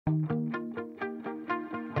You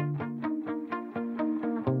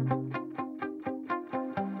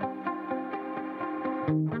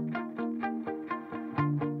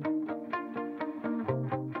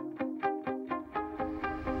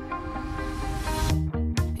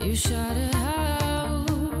shout it out,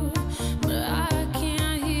 but I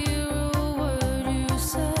can't hear a word you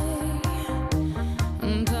say.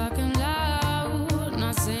 I'm talking loud,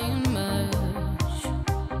 not saying much.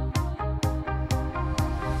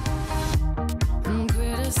 I'm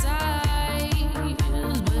criticized,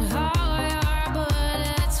 but how your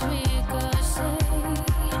bullets ricochet.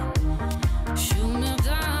 Shoot me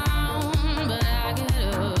down, but I get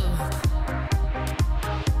up.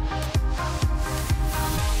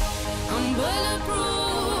 I'm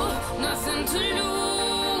bulletproof, nothing to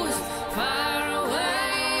lose. Far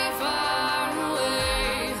away, far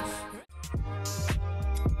away.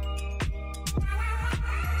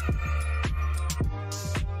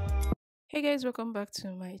 Hey guys, welcome back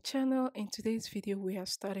to my channel. In today's video we are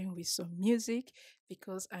starting with some music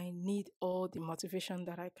because I need all the motivation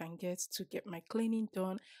that I can get to get my cleaning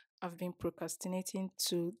done. I've been procrastinating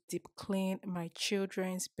to deep clean my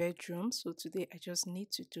children's bedroom, so today I just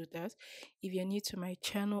need to do that. If you're new to my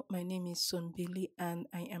channel, my name is Sombili and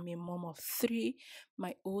I am a mom of 3.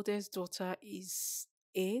 My oldest daughter is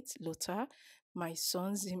 8, Lotta. My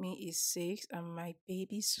son Zimi is 6 and my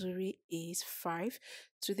baby Suri is 5.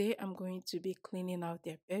 Today I'm going to be cleaning out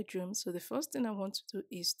their bedroom. So the first thing I want to do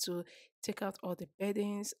is to take out all the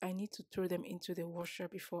beddings. I need to throw them into the washer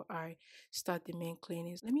before I start the main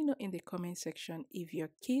cleanings. Let me know in the comment section if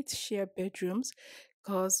your kids share bedrooms,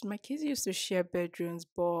 because my kids used to share bedrooms,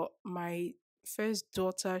 but my first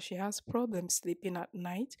daughter, she has problems sleeping at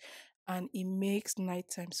night and it makes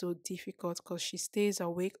nighttime so difficult because she stays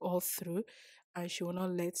awake all through and she will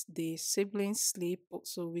not let the siblings sleep.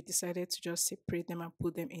 So we decided to just separate them and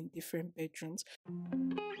put them in different bedrooms.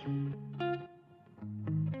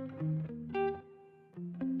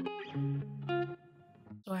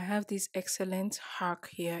 So I have this excellent hack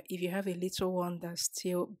here. If you have a little one that's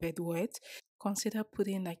still bedwet, consider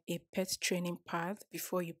putting like a pet training pad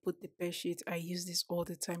before you put the bed sheet. I use this all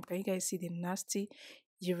the time. Can you guys see the nasty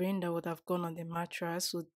urine that would have gone on the mattress?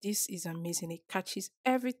 So this is amazing. It catches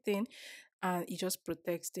everything and it just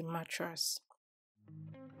protects the mattress.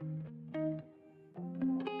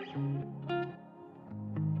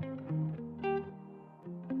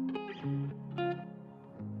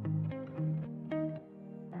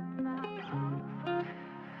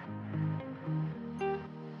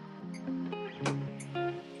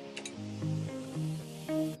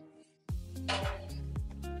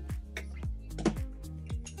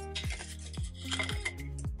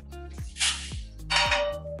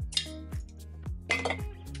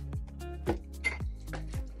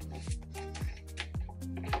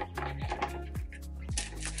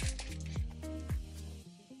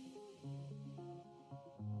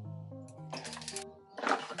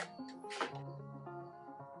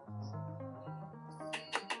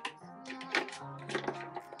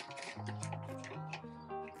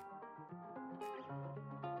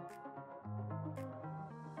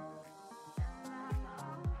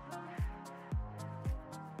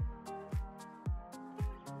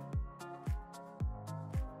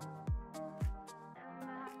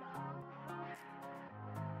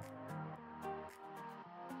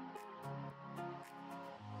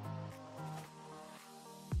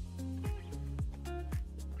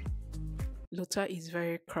 Lotta is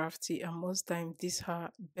very crafty and most time this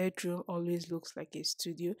her bedroom always looks like a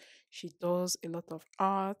studio. She does a lot of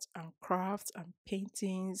art and crafts and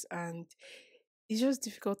paintings and it's just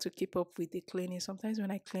difficult to keep up with the cleaning. Sometimes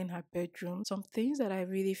when I clean her bedroom, some things that I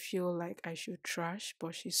really feel like I should trash,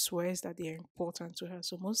 but she swears that they are important to her.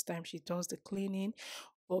 So most times she does the cleaning,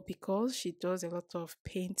 but because she does a lot of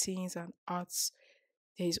paintings and arts,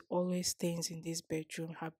 there is always stains in this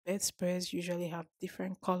bedroom. Her bedspreads usually have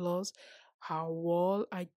different colors. Her wall,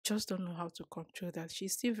 I just don't know how to control that.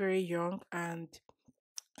 She's still very young and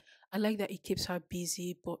I like that it keeps her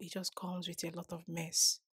busy, but it just comes with a lot of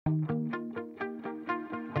mess.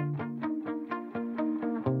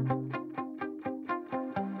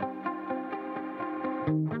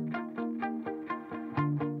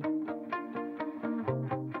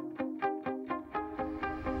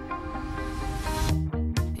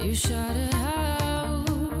 You shout it out,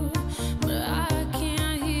 but I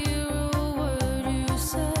can't hear a word you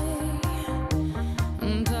say.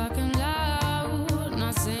 I'm talking loud,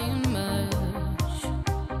 not saying much.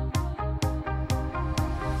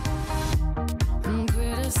 I'm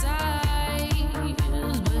criticized,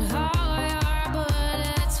 but how your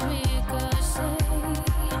bullets ricochet.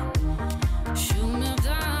 Shoot me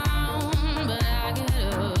down.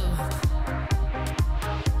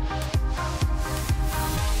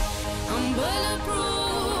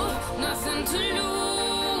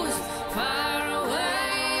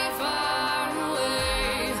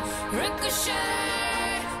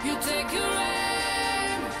 Ricochet, you take your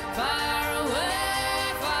aim far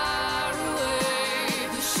away, far away.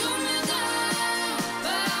 You shoot me down,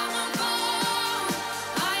 but I won't fall.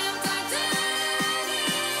 I am titanium.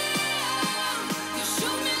 You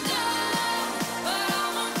shoot me down, but I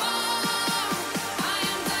won't fall. I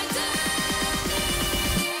am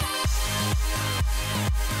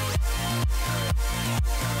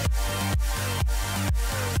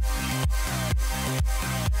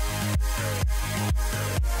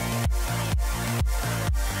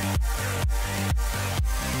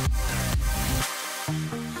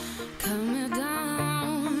Come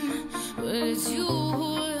down, but it's you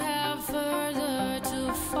who have further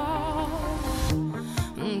to fall.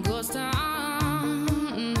 Ghost town,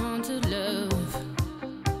 haunted love.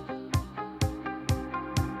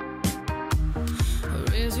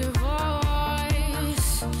 Raise your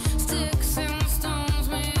voice, sticks and stones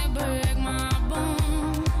may break my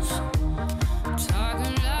bones.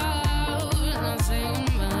 Talking loud, not saying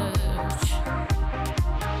much.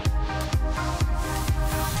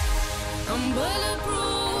 I'm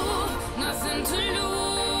bulletproof, nothing to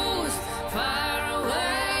lose. Far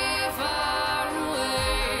away,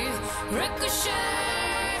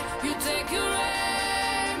 ricochet, you take your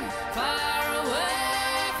aim. Far away,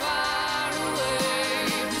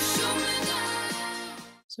 you shoot me down.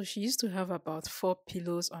 So she used to have about 4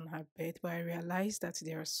 pillows on her bed, but I realized that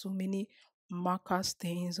there are so many marker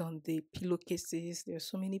stains on the pillowcases. There's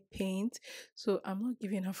so many paint. So I'm not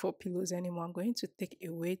giving her 4 pillows anymore. I'm going to take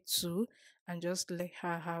away 2 and just let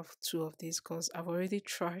her have 2 of these because I've already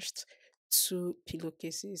trashed 2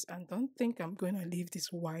 pillowcases. And don't think I'm going to leave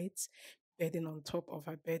this white bedding on top of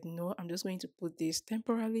her bed. No, I'm just going to put this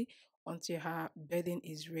temporarily until her bedding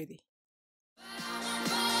is ready.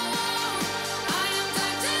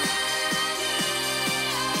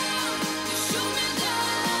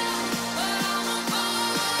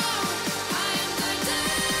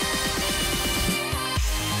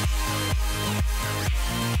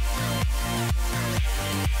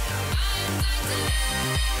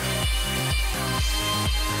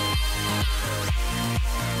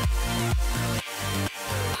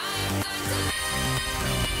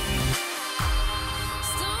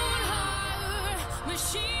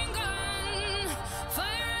 Machine gun,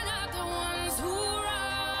 firing at the ones who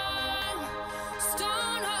run.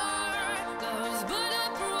 Stone heart, those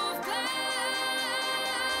bulletproof glass.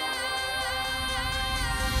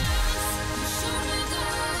 You shoot me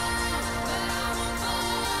down, but I won't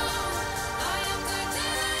fall. I am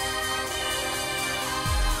titanium.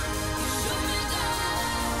 You shoot me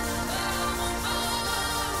down, but I won't fall.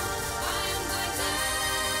 I am titanium.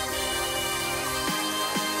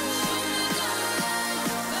 You shoot me down,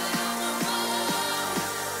 but I won't fall.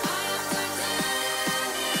 I am titanium.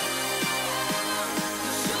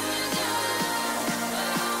 You shoot me down, but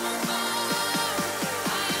I won't fall.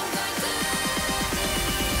 I am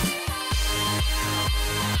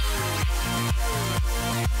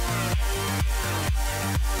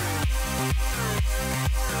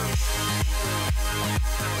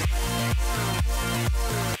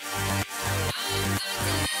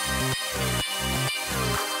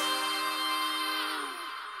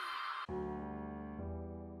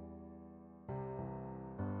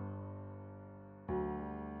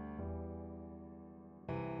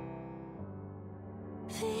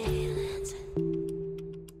feelings.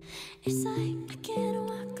 It's like I can't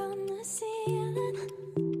walk on the ceiling.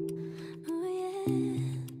 Oh yeah,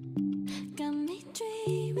 got me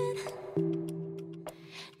dreaming,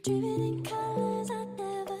 dreaming in colors I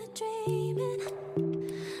never dreamed.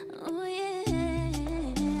 Oh yeah,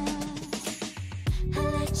 I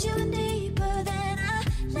let you in deeper than I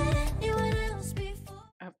let anyone else before.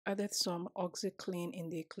 I've added some OxyClean in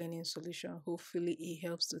the cleaning solution. Hopefully it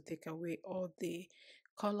helps to take away all the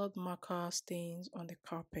colored marker stains on the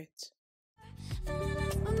carpet. Filling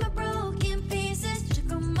up with my broken pieces, took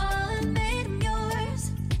them all and made them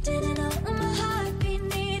yours. Didn't know what my heartbeat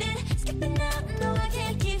needed. Skipping out, no, I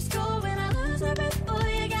can't keep score. When I lose my breath, boy,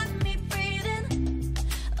 you got me breathing.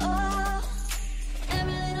 Oh,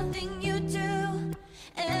 every little thing you do,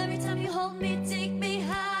 every time you hold me, take me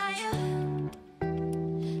higher,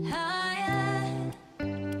 higher.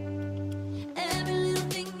 Every little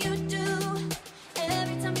thing you do,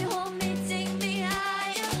 every time you hold me, take me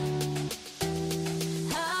higher,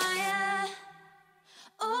 higher.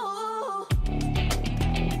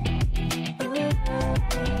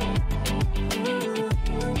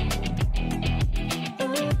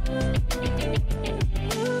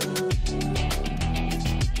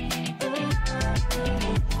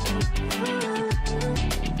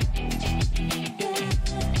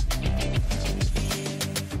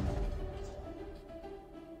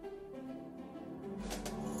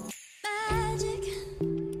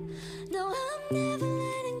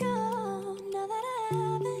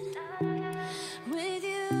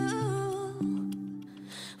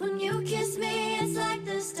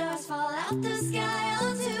 out the sky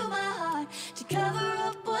onto my heart to cover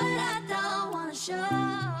up what I don't wanna show.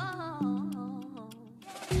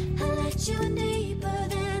 I let you in deeper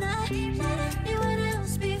than I let anyone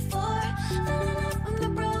else before. Fell in love with my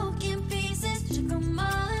broken pieces, took them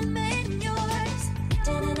all and made them yours.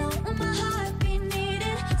 Didn't know what my heartbeat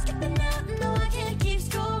needed, skipping out, no I can't keep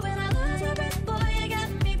score. When I lose my breath, boy, you got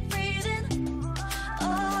me freezing.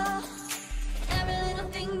 Oh, every little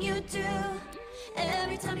thing you do,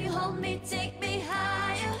 every time you hold me, take me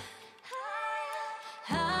higher,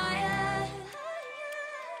 higher.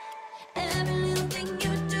 Every little thing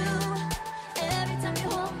you do, every time you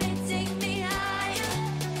hold me, take me higher,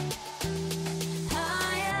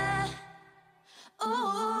 higher.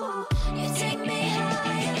 Oh, you take me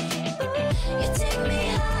higher, you take me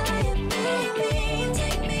higher, baby. You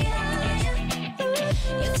take me higher,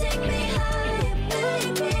 you take me higher,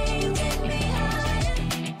 baby. You take me higher,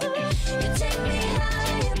 you take me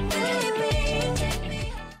higher, baby. You take me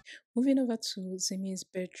higher. Moving over to Zimi's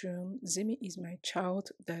bedroom. Zimi is my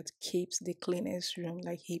child that keeps the cleanest room,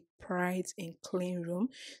 like he prides in clean room.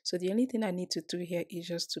 So the only thing I need to do here is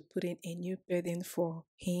just to put in a new bedding for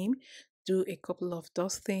him, do a couple of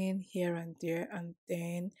dusting here and there, and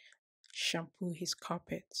then shampoo his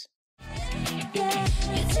carpet. Yeah,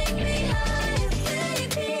 you take me higher,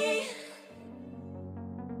 baby.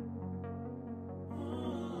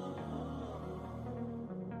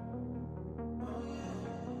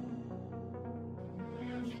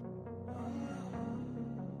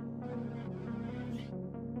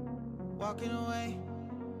 Walking away,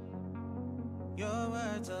 your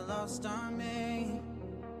words are lost on me.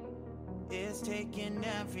 It's taking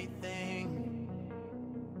everything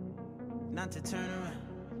not to turn around.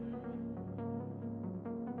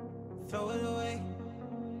 Throw it away,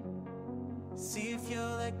 see if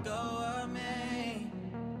you'll let go of me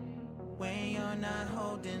when you're not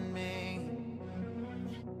holding me.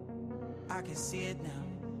 I can see it now.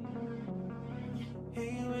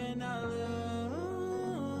 Hey, when I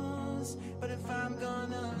lose, but if I'm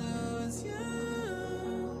gonna lose you,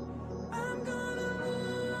 I'm gonna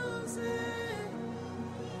lose it.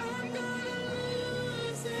 I'm gonna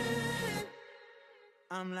lose it.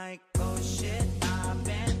 I'm like, oh shit, I've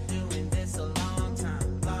been doing this a long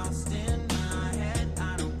time. Lost in my head,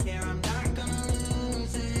 I don't care, I'm not gonna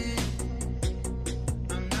lose it.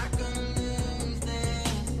 I'm not gonna lose this.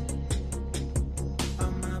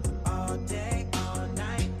 I'm up all day, all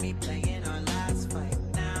night, replaying our last fight.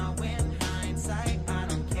 Now in hindsight, I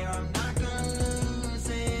don't care, I'm not gonna lose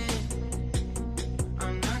it.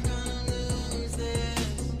 I'm not gonna lose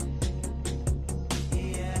this.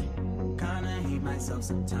 Yeah, kinda hate myself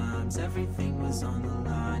sometimes. Everything was on the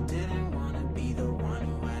line. Didn't wanna be the one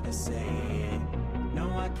who had to say it. No,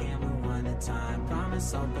 I can't rewind the time.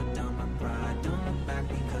 Promise I'll put down my pride. Don't look back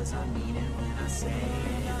because I mean it when I say it.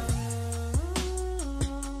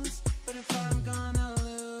 But if I'm gonna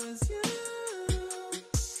lose you,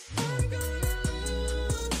 I'm gonna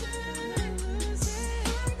lose it.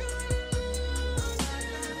 I'm gonna lose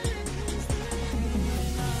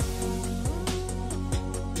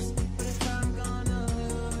it. But if I'm gonna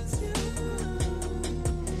lose you,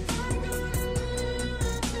 I'm gonna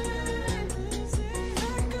lose it.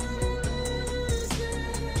 I'm gonna lose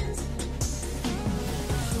this.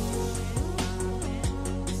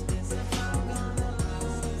 If I'm gonna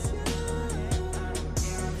lose you,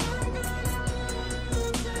 I'm gonna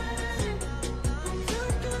lose it. I'm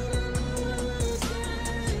gonna lose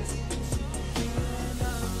this.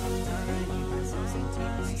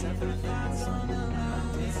 Sometimes everything's on the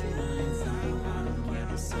line. This is hindsight, I don't care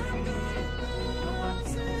to say it. No, I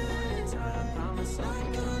can't try to promise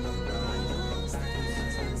I'm gonna lose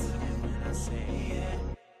this. When I say it.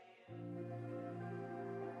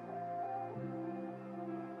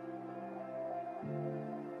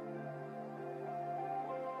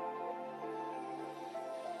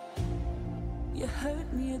 You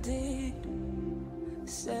hurt me, you did,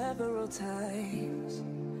 several times.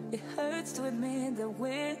 It hurts to admit that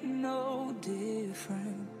we're no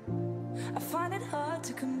different. I find it hard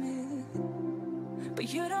to commit,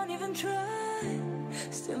 but you don't even try.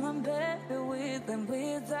 Still, I'm better with than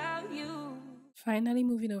without you. Finally,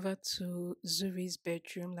 moving over to Zuri's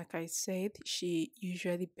bedroom. Like I said, she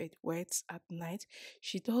usually bedwets at night.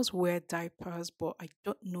 She does wear diapers, but I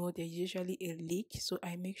don't know, there's usually a leak. So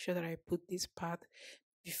I make sure that I put this part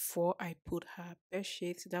before I put her bed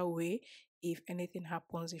sheets. That way, if anything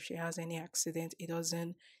happens, if she has any accident, it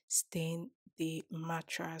doesn't stain the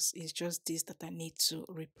mattress. It's just this that I need to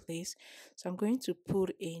replace. So I'm going to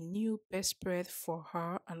put a new bedspread for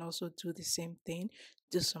her and also do the same thing,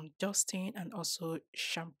 do some dusting and also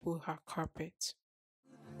shampoo her carpet.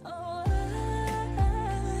 Oh,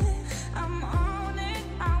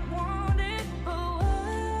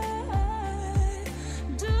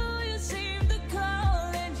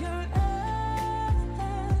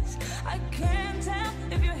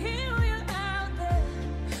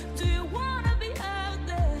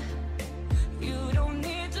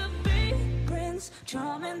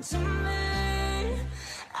 coming to me.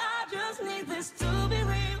 I just need this to be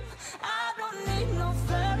real. I don't need no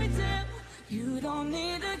fairy tale. You don't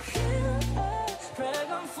need a killer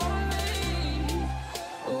dragon for me.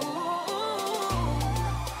 Ooh,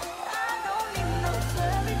 I don't need no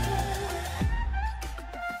fairy tale.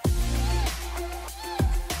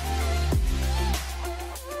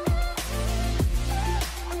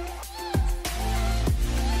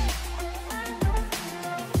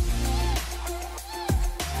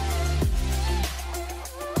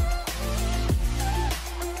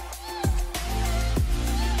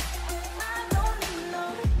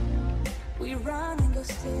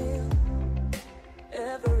 Still,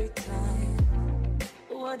 every time,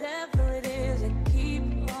 whatever it is, I keep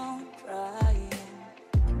on trying.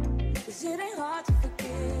 'Cause it ain't hard to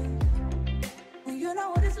forgive when you know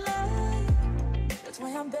what it's like. That's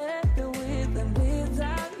why I'm better with than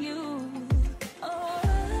without you. Oh,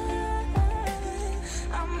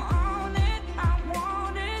 I'm on it, I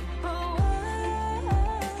want it, but why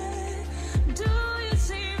do you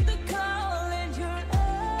seem to call in your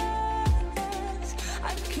eyes?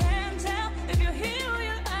 I can't tell if you're here or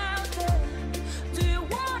you're out there. Do you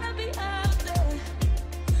wanna be out there?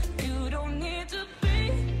 You don't need to be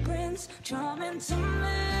Prince Charming to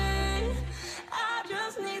me. I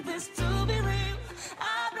just need this to be real.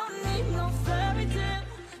 I don't need no fairy tale.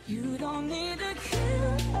 You don't need a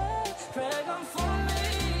killer dragon for me.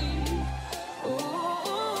 Ooh,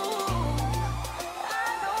 I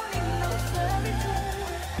don't need no fairy tale.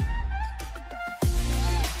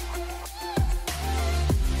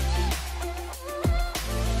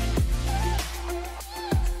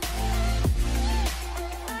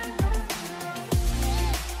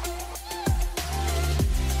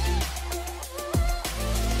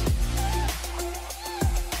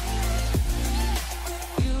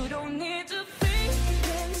 You don't need to feel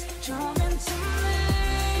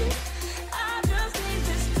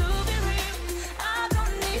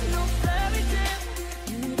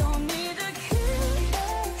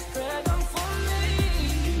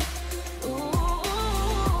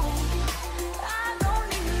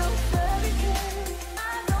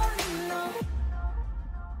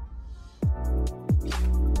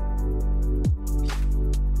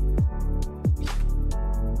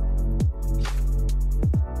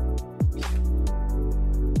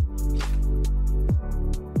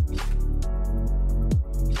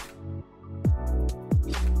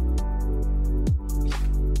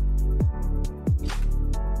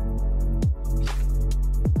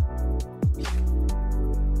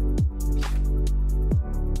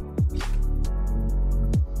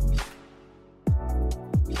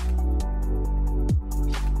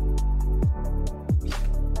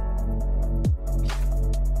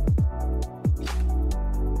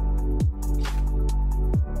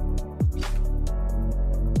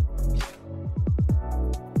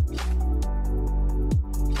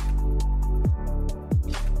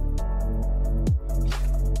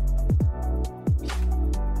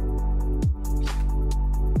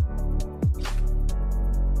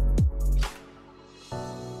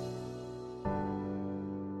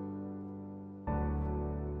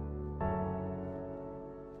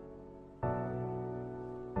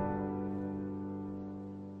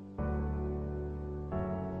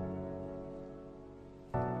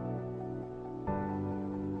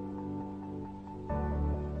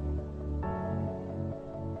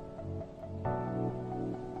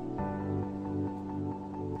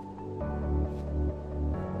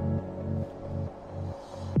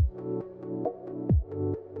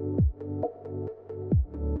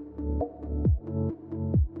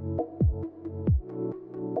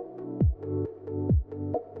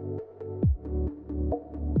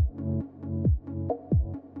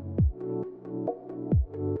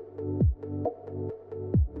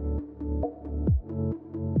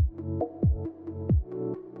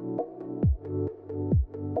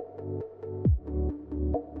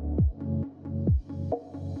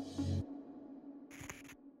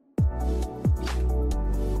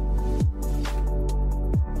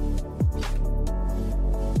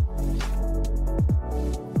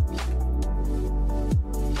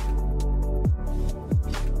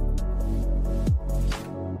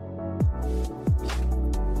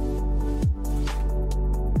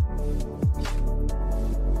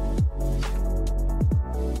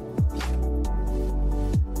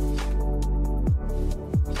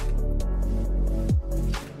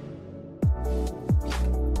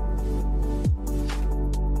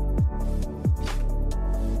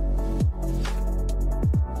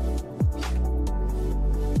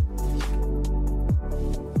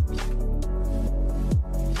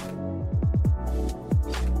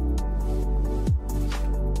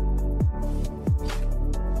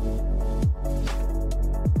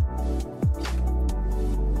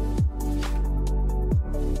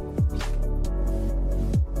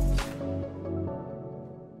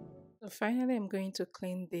finally I'm going to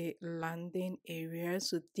clean the landing area.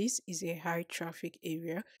 So this is a high traffic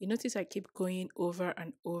area. You notice I keep going over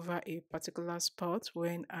and over a particular spot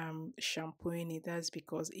when I'm shampooing it. That's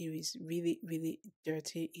because it is really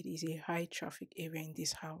dirty. It is a high traffic area in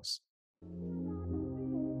this house.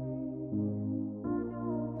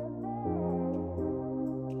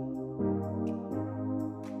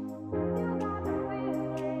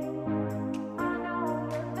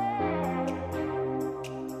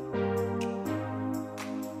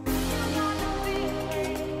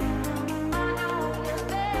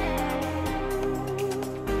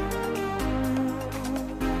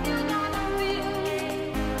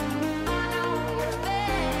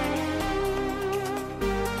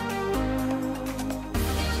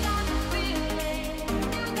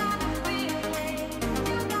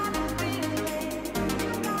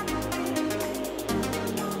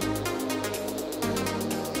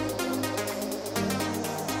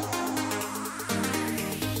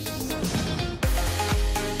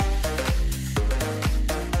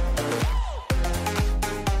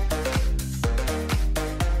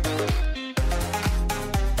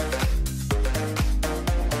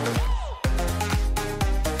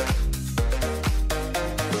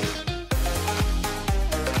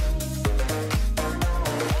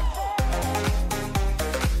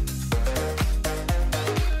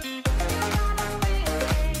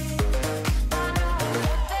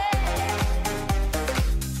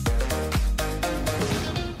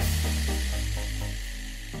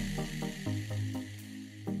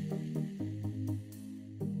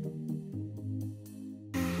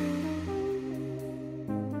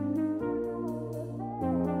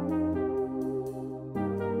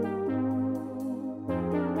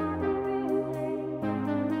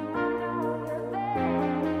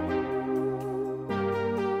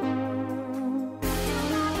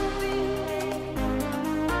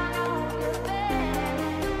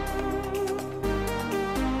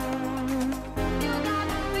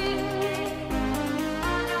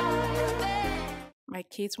 My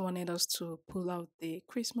kids wanted us to pull out the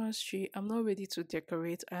Christmas tree. I'm not ready to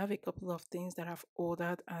decorate. I have a couple of things that I've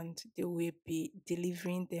ordered and they will be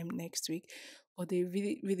delivering them next week. But they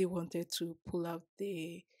really wanted to pull out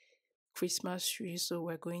the Christmas tree. So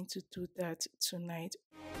we're going to do that tonight.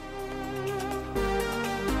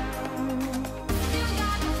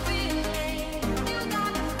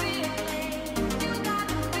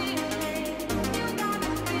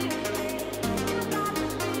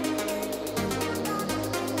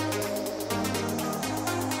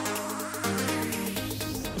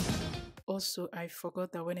 Also, I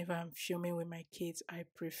forgot that whenever I'm filming with my kids, I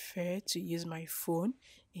prefer to use my phone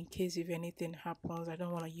in case if anything happens. I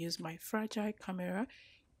don't want to use my fragile camera,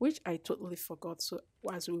 which I totally forgot. So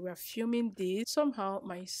as we were filming this, somehow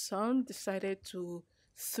my son decided to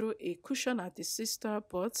throw a cushion at his sister,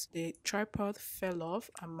 but the tripod fell off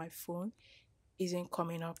and my phone isn't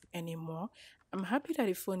coming up anymore. I'm happy that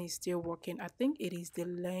the phone is still working. I think it is the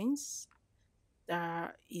lens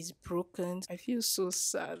that is broken. I feel so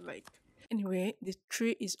sad. Like, anyway, the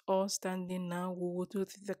tree is all standing now. We will do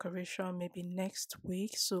the decoration maybe next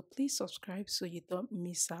week. So please subscribe so you don't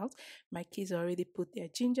miss out. My kids already put their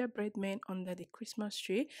gingerbread men under the Christmas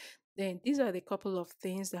tree. Then these are the couple of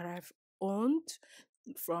things that I've owned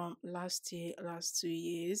from last 2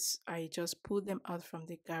 years. I just pulled them out from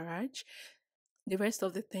the garage. The rest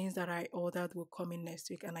of the things that I ordered will come in next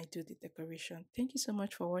week and I do the decoration. Thank you so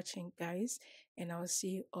much for watching, guys, and I'll see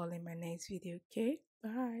you all in my next video. Okay,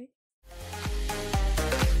 bye.